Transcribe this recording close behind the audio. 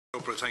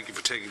Chopra. Thank you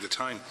for taking the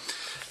time.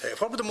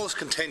 What were the most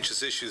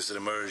contentious issues that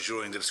emerged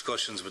during the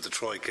discussions with the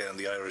Troika and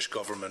the Irish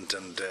government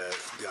and the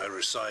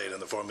Irish side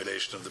and the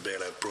formulation of the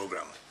bailout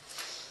programme?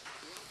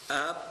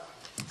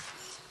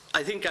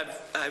 I think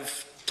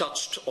I've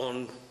touched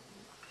on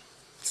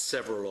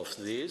several of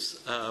these.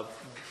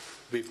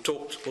 We've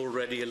talked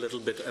already a little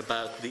bit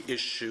about the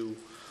issue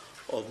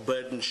of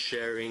burden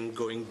sharing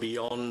going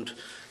beyond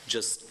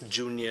just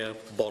junior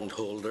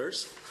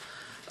bondholders.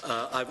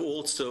 I've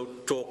also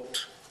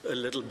talked a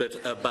little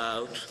bit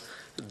about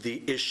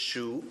the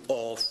issue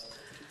of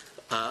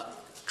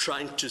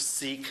trying to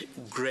seek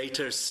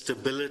greater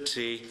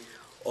stability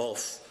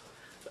of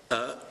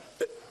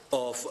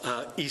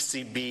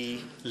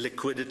ECB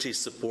liquidity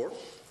support.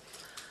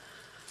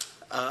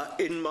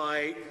 In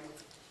my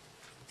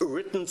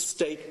written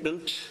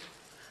statement,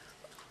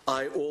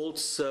 I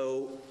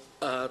also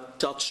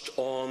touched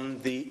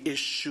on the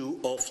issue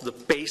of the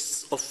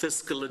pace of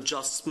fiscal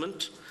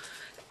adjustment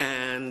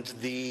and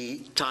the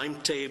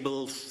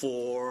timetable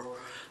for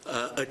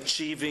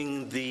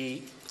achieving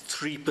the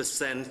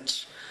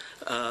 3%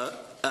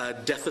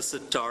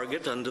 deficit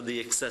target under the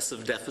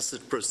excessive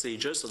deficit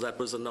procedure, so that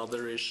was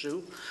another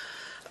issue.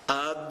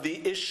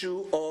 The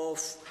issue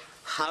of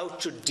how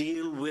to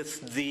deal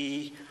with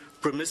the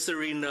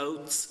promissory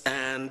notes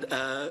and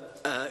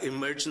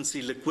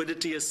emergency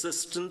liquidity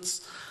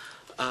assistance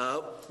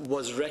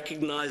was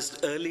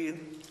recognized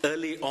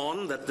early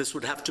on that this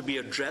would have to be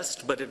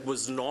addressed, but it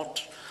was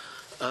not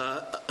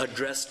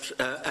addressed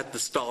at the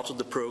start of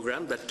the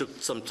program. That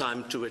took some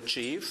time to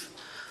achieve.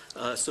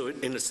 So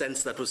in a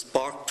sense, that was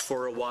parked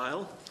for a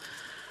while.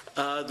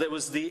 There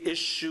was the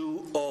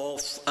issue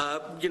of,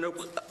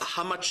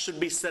 how much should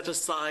be set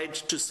aside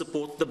to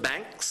support the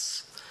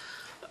banks.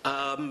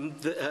 And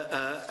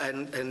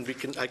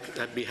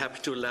I'd be happy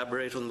to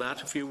elaborate on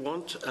that if you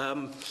want.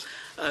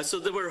 So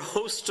there were a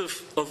host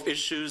of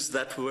issues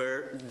that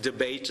were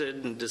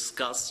debated and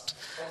discussed.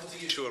 What was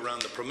the issue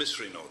around the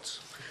promissory notes?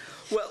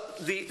 Well,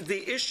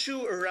 the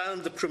issue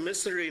around the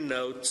promissory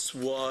notes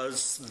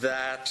was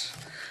that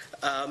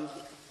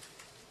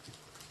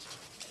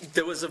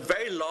there was a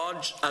very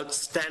large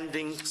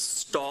outstanding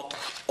stock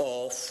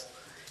of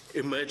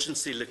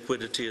emergency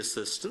liquidity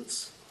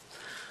assistance.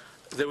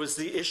 There was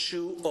the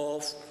issue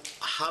of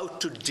how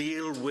to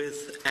deal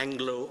with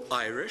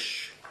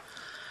Anglo-Irish.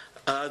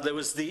 There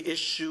was the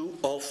issue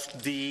of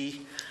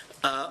the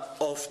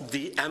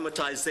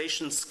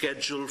amortization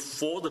schedule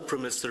for the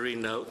promissory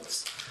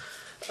notes.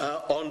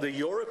 On the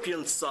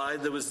European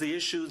side, there was the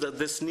issue that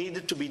this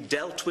needed to be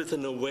dealt with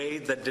in a way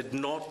that did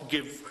not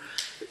give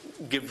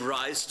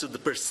rise to the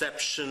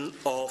perception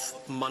of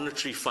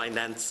monetary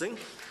financing.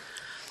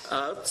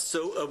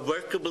 So a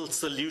workable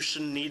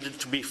solution needed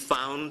to be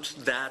found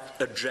that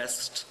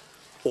addressed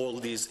all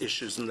these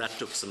issues, and that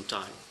took some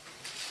time.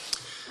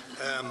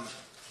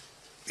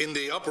 In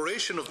the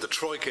operation of the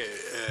Troika,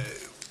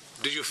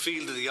 did you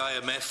feel that the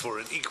IMF were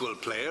an equal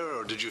player,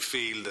 or did you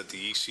feel that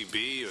the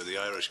ECB or the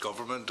Irish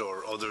government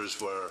or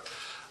others were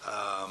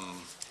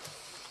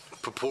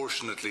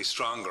proportionately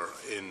stronger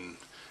in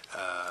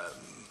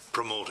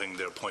promoting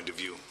their point of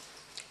view?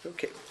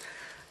 Okay.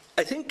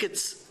 I think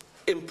it's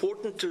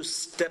important to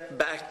step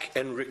back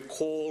and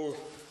recall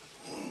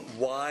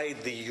why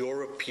the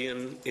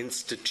European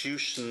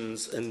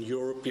institutions and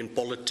European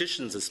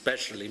politicians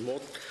especially,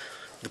 more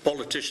the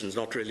politicians,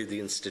 not really the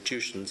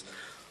institutions,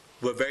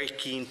 were very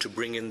keen to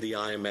bring in the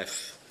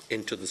IMF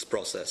into this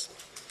process.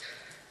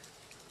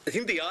 I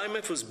think the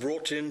IMF was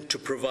brought in to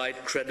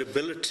provide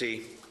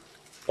credibility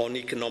on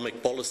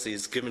economic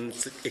policies given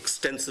its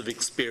extensive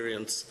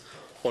experience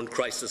on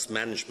crisis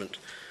management.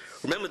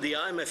 Remember, the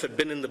IMF had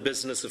been in the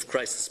business of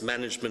crisis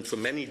management for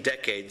many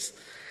decades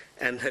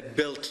and had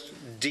built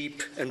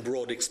deep and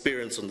broad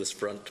experience on this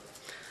front.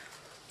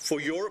 For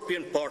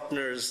European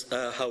partners,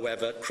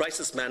 however,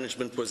 crisis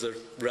management was a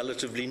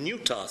relatively new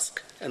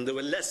task, and they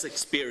were less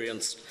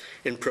experienced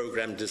in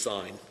program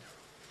design.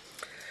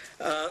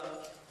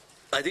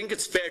 I think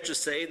it's fair to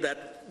say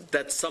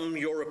that some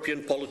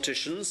European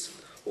politicians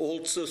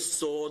also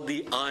saw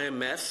the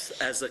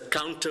IMF as a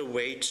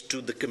counterweight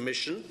to the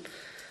Commission,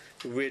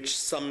 which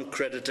some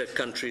creditor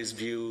countries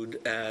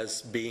viewed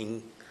as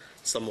being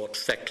somewhat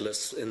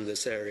feckless in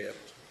this area.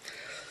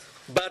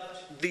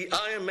 But the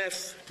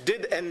IMF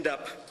did end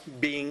up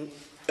being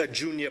a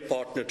junior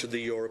partner to the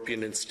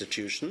European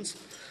institutions,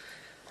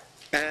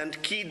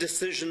 and key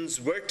decisions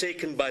were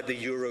taken by the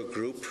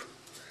Eurogroup.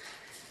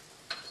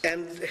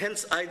 And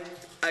hence,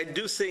 I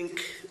do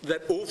think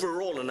that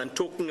overall, and I'm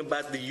talking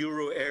about the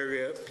Euro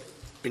area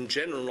in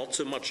general, not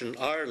so much in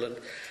Ireland,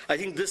 I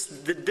think this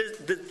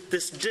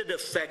did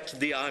affect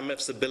the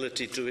IMF's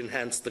ability to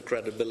enhance the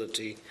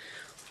credibility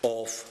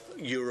of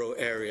Euro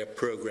area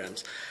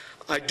programs.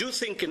 I do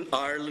think in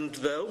Ireland,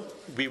 though,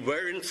 we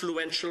were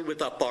influential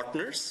with our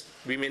partners.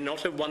 We may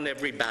not have won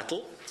every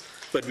battle,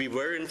 but we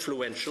were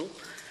influential.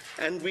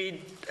 And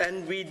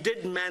we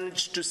did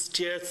manage to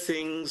steer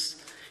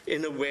things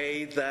in a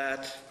way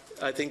that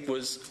I think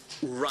was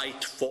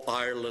right for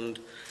Ireland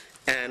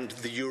and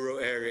the Euro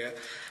area.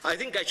 I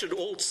think I should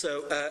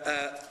also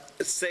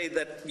say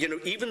that,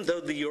 even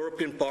though the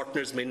European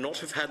partners may not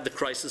have had the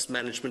crisis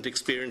management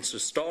experience to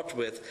start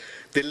with,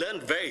 they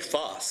learned very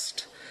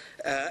fast.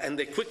 And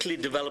they quickly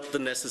developed the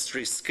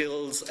necessary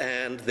skills,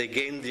 and they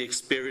gained the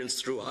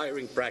experience through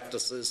hiring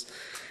practices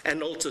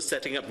and also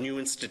setting up new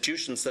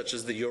institutions such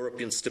as the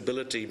European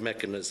Stability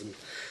Mechanism.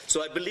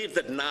 So I believe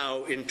that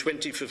now, in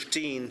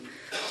 2015,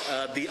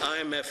 the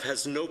IMF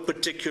has no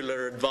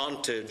particular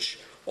advantage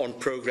on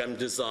program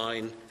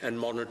design and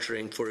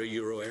monitoring for a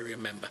euro area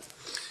member.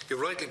 You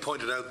rightly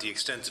pointed out the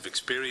extensive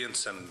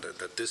experience and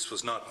that this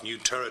was not new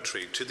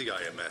territory to the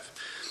IMF.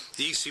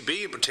 The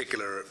ECB in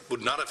particular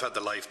would not have had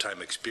the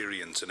lifetime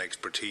experience and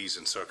expertise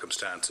in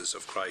circumstances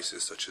of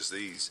crisis such as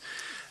these.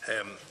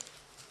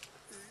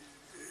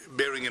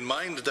 Bearing in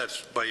mind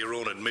that, by your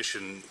own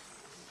admission,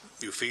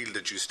 you feel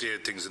that you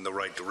steered things in the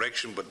right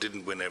direction but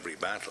didn't win every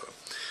battle,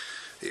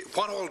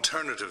 what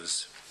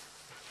alternatives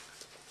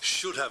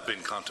should have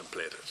been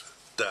contemplated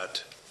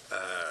that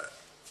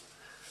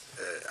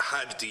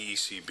had the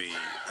ECB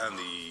and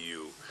the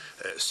EU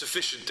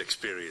sufficient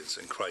experience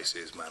in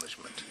crisis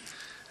management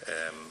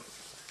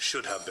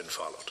should have been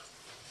followed?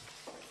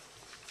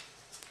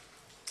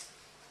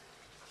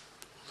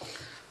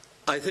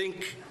 I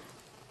think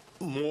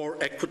more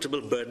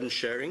equitable burden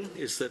sharing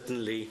is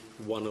certainly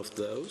one of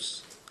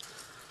those.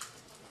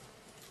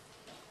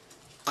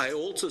 I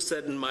also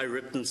said in my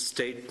written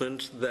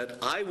statement that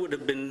I would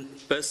have been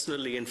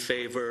personally in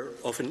favor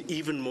of an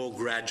even more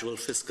gradual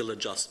fiscal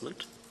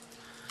adjustment,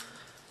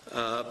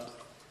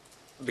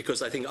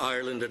 because I think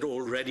Ireland had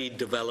already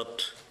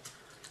developed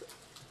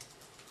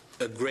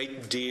a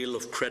great deal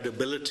of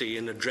credibility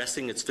in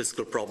addressing its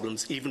fiscal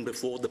problems even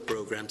before the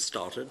program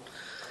started,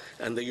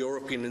 and the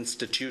European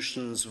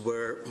institutions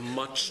were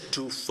much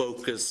too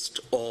focused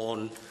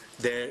on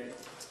their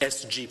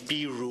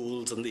SGP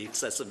rules and the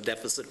excessive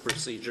deficit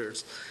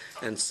procedures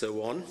and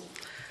so on.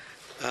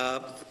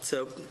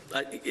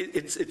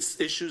 It's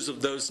issues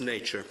of those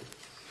nature.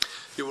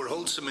 You were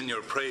wholesome in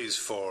your praise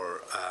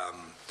for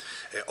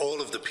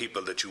all of the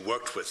people that you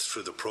worked with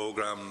through the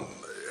programme,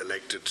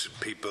 elected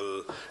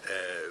people,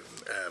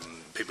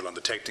 people on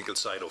the technical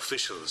side,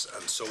 officials,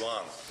 and so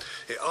on.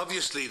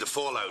 Obviously, the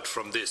fallout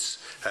from this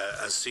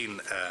has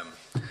seen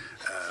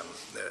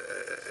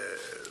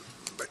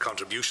a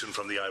contribution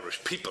from the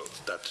Irish people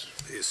that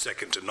is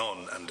second to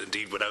none, and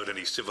indeed without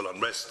any civil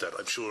unrest that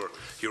I'm sure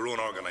your own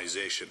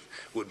organisation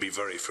would be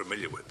very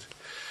familiar with.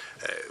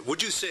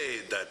 Would you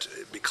say that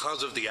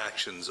because of the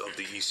actions of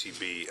the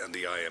ECB and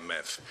the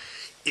IMF,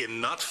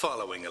 in not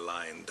following a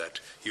line that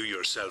you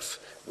yourself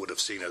would have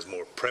seen as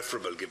more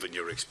preferable given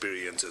your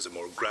experience as a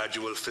more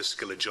gradual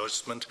fiscal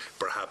adjustment,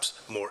 perhaps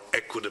more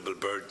equitable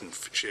burden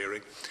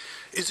sharing,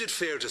 is it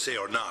fair to say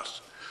or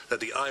not that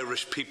the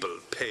Irish people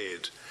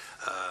paid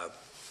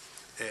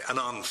an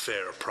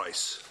unfair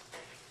price,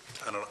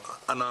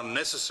 an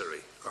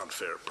unnecessary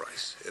unfair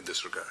price in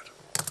this regard?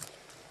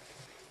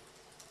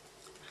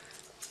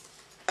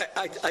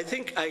 I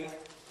think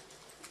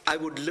I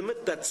would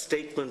limit that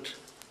statement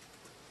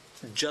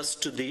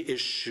just to the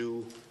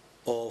issue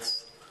of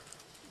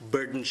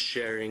burden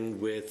sharing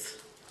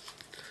with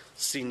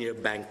senior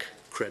bank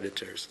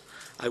creditors.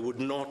 I would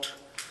not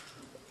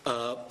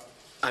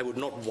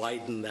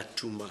widen that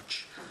too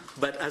much.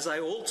 But as I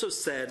also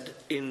said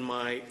in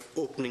my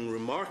opening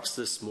remarks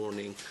this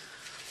morning,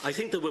 I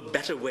think there were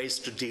better ways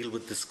to deal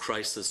with this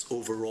crisis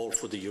overall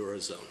for the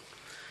Eurozone.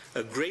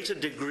 A greater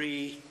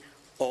degree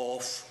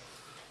of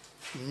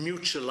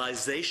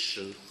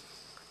mutualization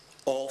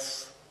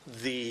of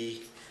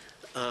the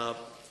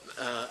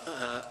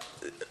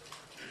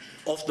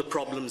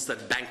problems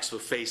that banks were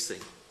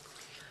facing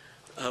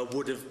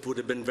would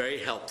have been very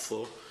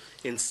helpful.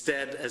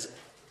 Instead, as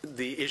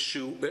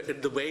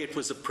the way it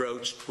was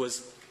approached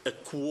was a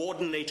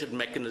coordinated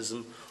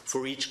mechanism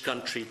for each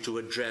country to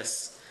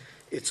address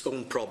its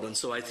own problems.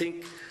 So I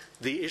think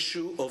the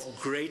issue of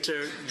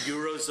greater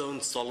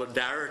Eurozone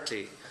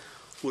solidarity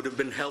would have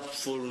been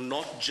helpful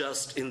not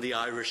just in the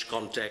Irish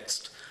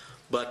context,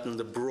 but in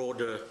the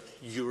broader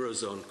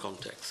Eurozone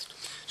context.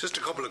 Just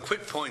a couple of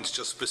quick points,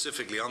 just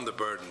specifically on the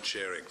burden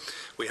sharing.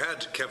 We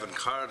had Kevin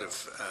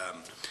Cardiff,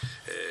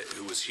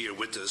 who was here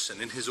with us,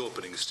 and in his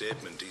opening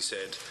statement he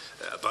said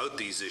about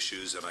these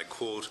issues, and I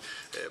quote,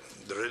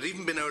 there had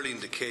even been early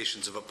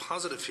indications of a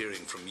positive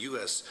hearing from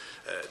US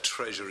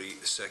Treasury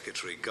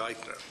Secretary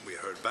Geithner. We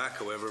heard back,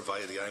 however,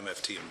 via the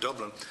IMF team in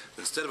Dublin,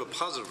 that instead of a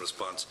positive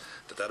response,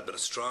 that had been a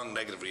strong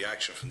negative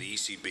reaction from the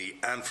ECB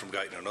and from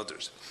Geithner and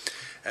others.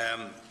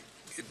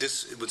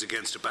 This was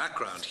against a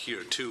background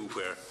here too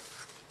where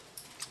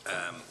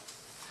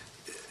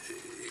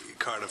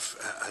Cardiff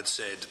had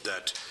said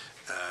that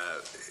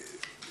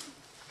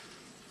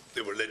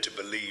they were led to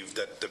believe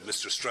that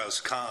Mr.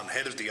 Strauss-Kahn,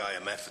 head of the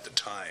IMF at the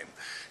time,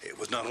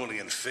 was not only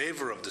in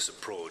favour of this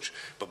approach,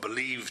 but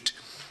believed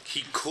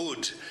he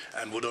could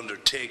and would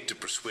undertake to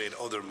persuade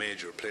other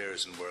major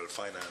players in world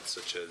finance,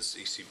 such as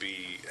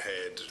ECB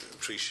head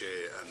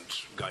Trichet and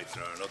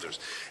Geithner and others.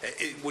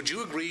 Would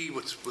you agree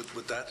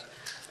with that?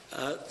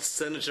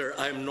 Senator,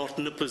 I'm not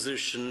in a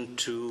position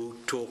to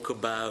talk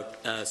about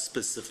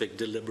specific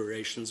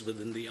deliberations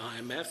within the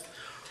IMF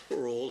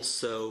or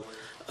also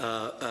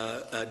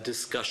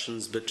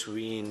discussions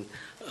between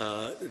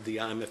the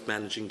IMF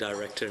Managing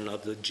Director and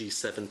other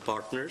G7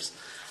 partners.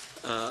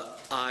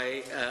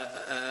 I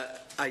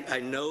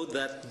know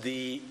that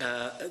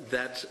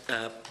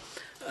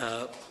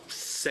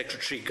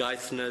Secretary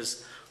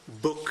Geithner's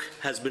book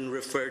has been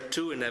referred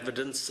to in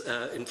evidence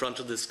in front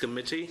of this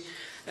committee,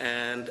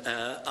 and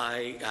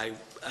I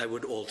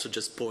would also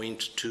just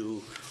point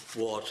to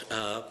what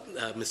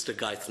Mr.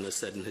 Geithner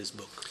said in his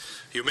book.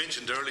 You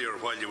mentioned earlier,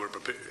 while you were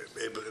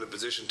in a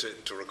position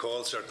to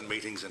recall certain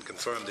meetings and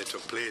confirm they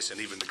took place, and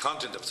even the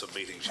content of some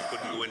meetings, you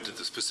couldn't go into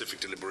the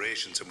specific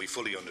deliberations, and we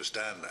fully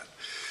understand that.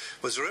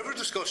 Was there ever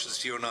discussions,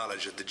 to your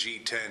knowledge, at the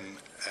G20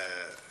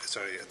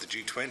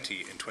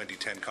 in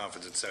 2010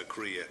 conference in South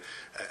Korea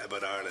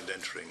about Ireland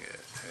entering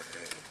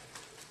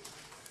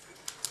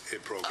a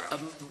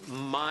programme?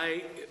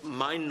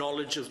 My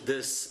knowledge of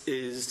this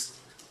is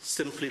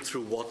simply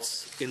through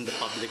what's in the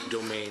public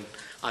domain.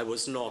 I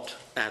was not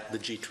at the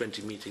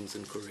G20 meetings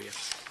in Korea.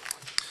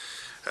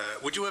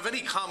 Would you have any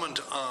comment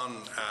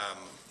on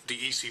the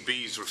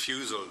ECB's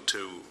refusal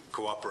to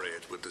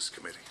cooperate with this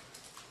committee?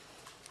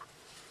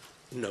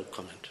 No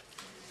comment.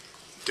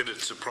 Did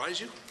it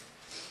surprise you?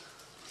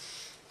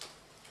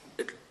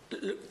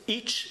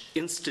 Each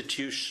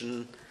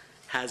institution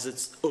has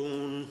its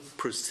own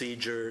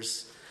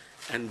procedures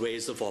and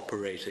ways of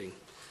operating.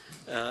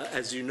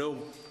 As you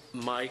know,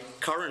 my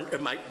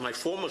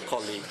former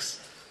colleagues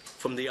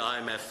from the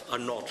IMF are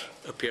not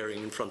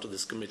appearing in front of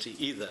this committee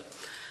either.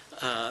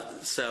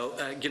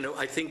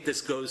 I think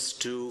this goes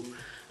to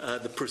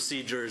the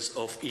procedures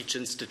of each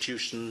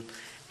institution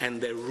and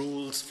their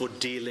rules for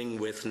dealing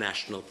with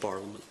national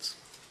parliaments.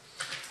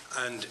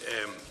 And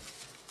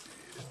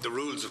the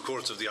rules, of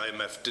course, of the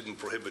IMF didn't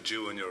prohibit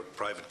you in your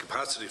private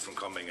capacity from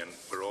coming, and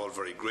we're all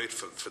very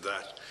grateful for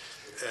that.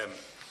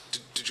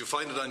 Did you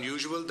find it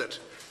unusual that,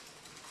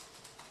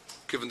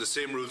 given the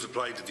same rules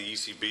applied to the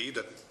ECB,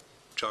 that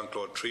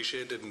Jean-Claude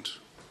Trichet didn't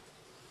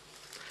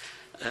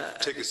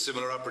take a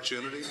similar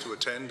opportunity to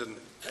attend? And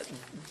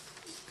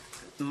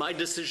my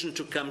decision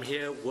to come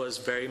here was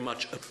very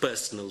much a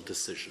personal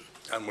decision.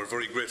 And we're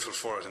very grateful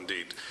for it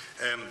indeed.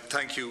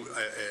 Thank you.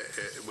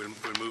 We'll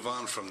move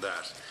on from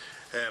that.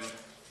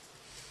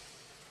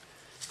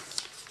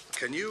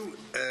 Can you?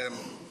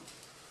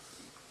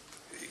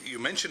 You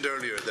mentioned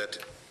earlier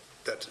that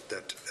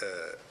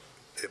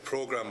a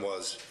program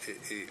was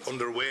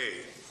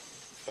underway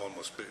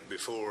almost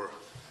before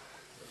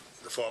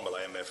the formal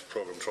IMF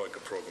program, Troika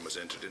program, was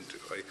entered into.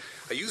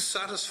 Are you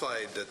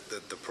satisfied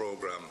that the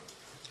program,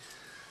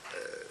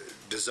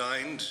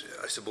 designed,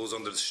 I suppose,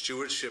 under the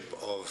stewardship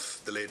of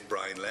the late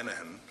Brian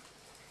Lenihan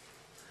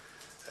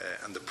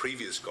and the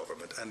previous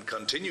government, and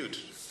continued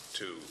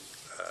to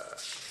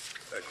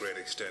a great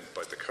extent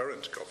by the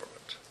current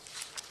government,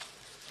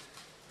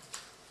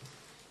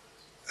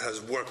 has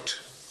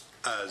worked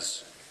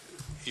as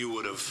you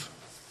would have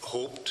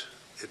hoped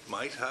it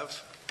might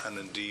have, and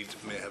indeed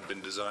may have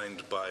been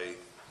designed by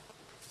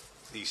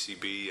the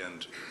ECB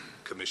and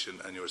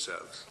Commission and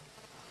yourselves?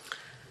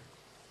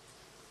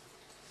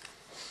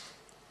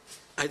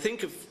 I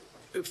think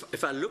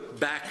if I look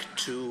back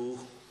to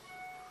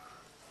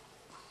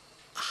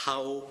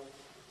how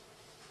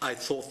I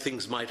thought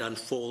things might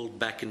unfold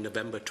back in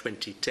November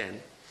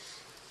 2010,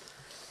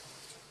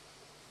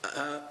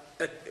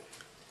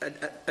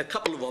 a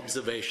couple of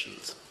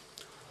observations.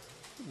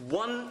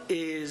 One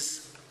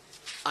is,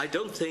 I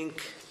don't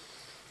think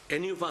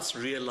any of us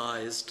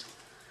realized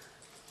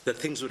that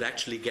things would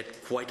actually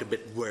get quite a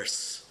bit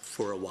worse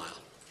for a while.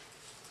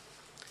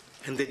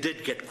 And they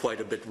did get quite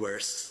a bit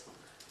worse.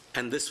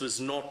 And this was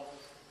not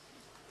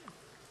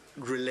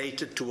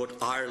related to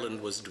what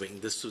Ireland was doing.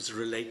 This was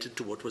related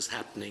to what was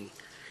happening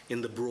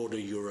in the broader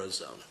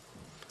Eurozone.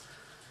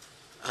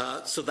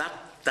 So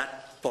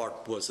that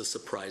part was a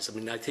surprise. I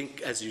mean, I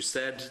think, as you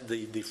said,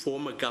 the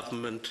former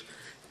government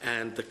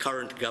and the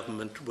current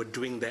government were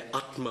doing their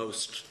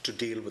utmost to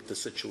deal with the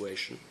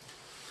situation.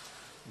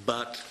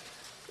 But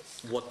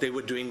what they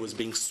were doing was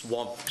being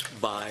swamped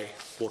by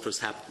what was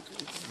happening,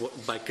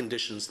 by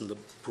conditions in the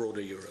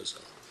broader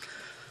Eurozone.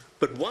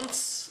 But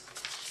once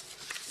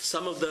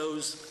some of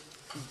those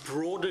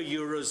broader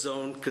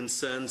Eurozone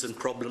concerns and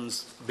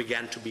problems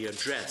began to be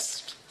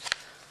addressed,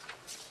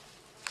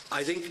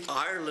 I think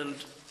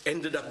Ireland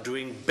ended up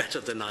doing better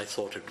than I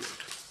thought it would.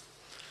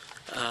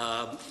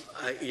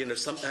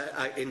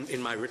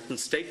 In my written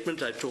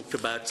statement, I talked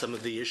about some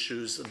of the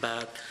issues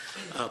about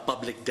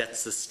public debt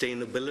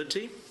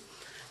sustainability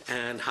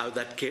and how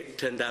that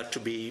turned out to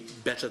be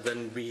better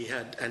than we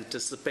had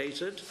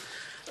anticipated.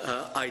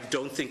 I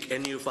don't think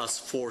any of us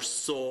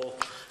foresaw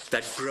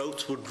that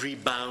growth would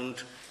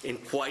rebound in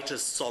quite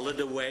as solid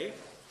a way.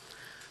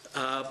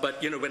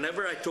 But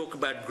whenever I talk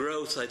about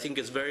growth, I think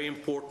it's very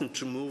important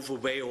to move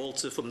away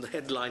also from the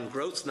headline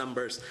growth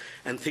numbers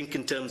and think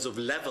in terms of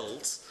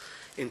levels.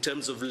 in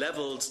terms of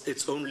levels,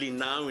 it's only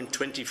now in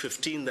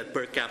 2015 that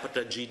per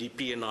capita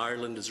GDP in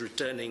Ireland is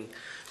returning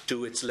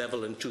to its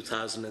level in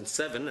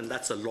 2007, and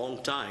that's a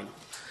long time.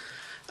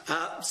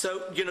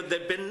 So, there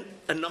have been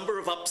a number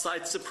of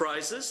upside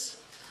surprises,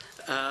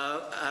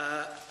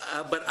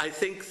 but I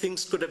think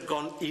things could have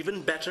gone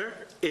even better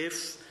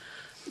if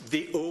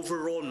the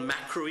overall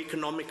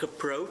macroeconomic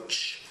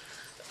approach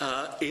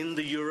in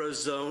the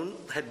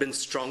Eurozone had been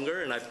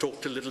stronger, and I've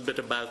talked a little bit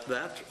about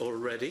that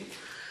already,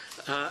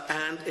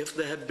 and if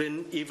there had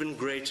been even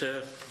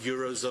greater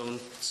Eurozone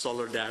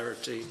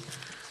solidarity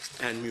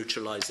and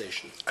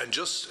mutualization. And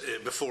just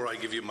before I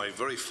give you my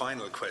very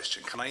final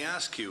question, can I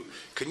ask you,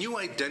 can you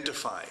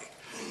identify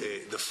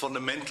the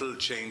fundamental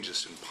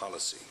changes in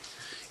policy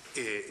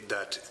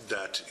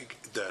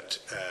that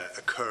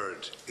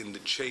occurred in the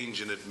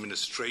change in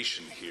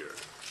administration here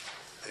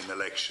in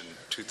election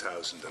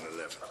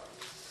 2011?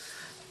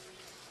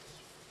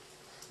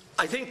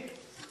 I think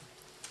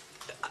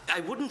I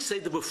wouldn't say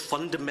there were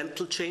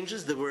fundamental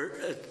changes. There were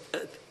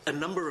a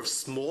number of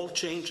small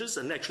changes,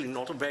 and actually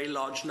not a very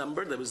large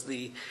number. There was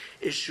the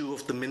issue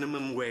of the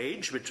minimum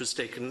wage, which was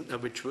taken,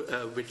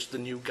 which the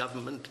new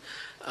government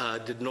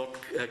did not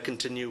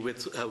continue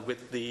with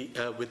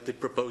the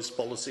proposed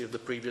policy of the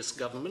previous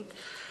government.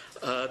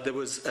 There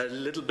was a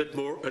little bit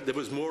more. There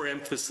was more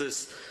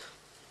emphasis.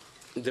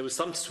 There was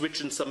some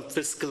switch in some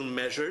fiscal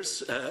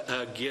measures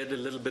geared a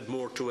little bit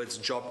more towards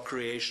job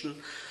creation.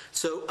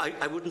 So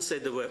I wouldn't say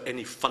there were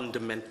any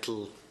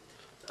fundamental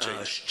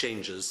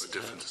changes. Or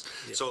differences.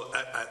 Yeah. So,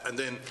 and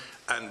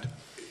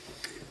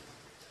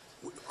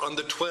on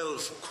the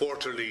 12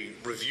 quarterly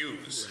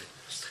reviews,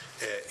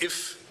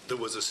 if there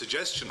was a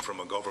suggestion from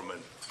a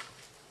government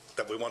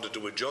that we wanted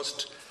to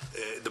adjust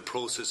the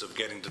process of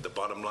getting to the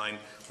bottom line,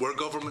 were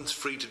governments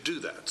free to do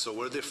that? So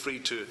were they free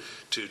to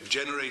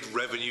generate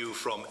revenue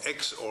from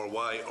X or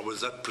Y, or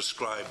was that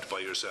prescribed by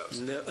yourselves?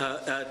 No,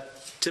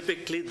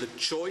 typically, the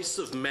choice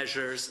of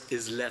measures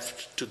is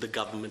left to the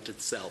government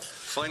itself.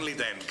 Finally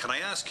then, can I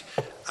ask,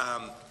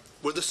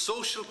 were the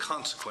social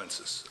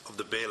consequences of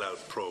the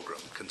bailout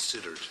programme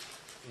considered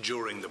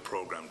during the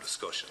programme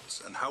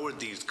discussions? And how were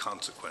these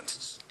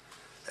consequences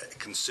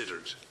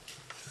considered?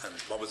 And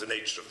what was the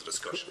nature of the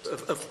discussions?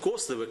 Of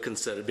course they were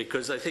considered,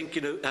 because I think,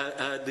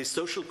 the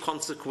social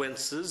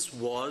consequences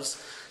was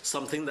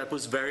something that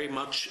was very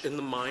much in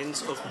the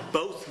minds of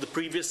both the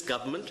previous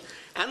government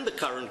and the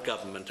current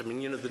government. I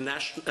mean,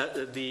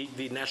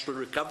 the National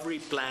Recovery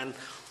Plan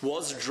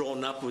was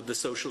drawn up with the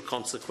social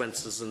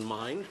consequences in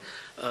mind.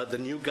 The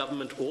new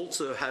government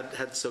also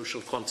had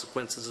social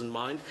consequences in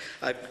mind.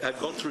 I've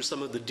gone through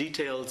some of the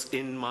details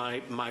in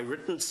my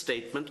written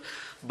statement,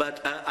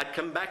 but I'd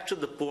come back to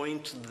the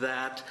point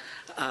that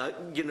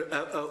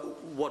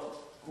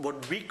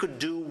what we could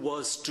do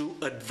was to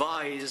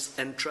advise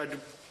and try to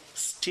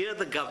steer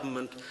the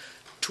government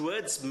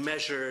towards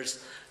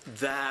measures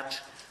that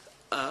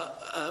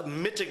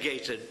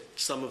mitigated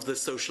some of the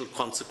social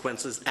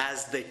consequences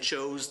as they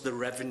chose the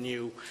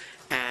revenue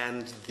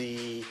and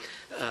the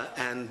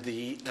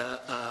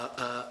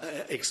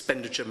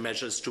expenditure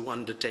measures to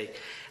undertake.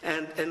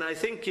 And I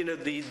think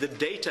the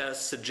data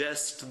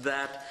suggests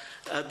that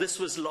this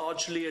was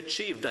largely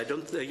achieved. I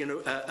don't, the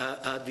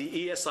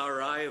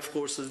ESRI, of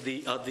course, are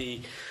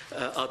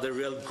the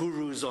real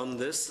gurus on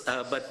this.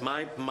 But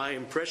my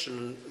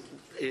impression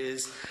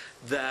is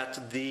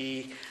that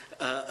the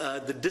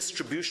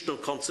distributional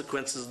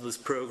consequences of this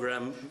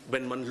program,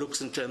 when one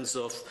looks in terms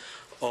of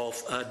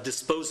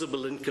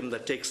disposable income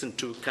that takes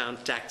into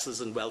account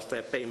taxes and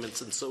welfare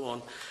payments and so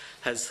on,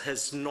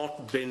 has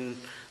not been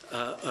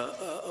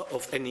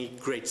of any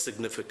great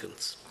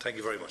significance. Thank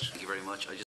you very much. Thank you very much.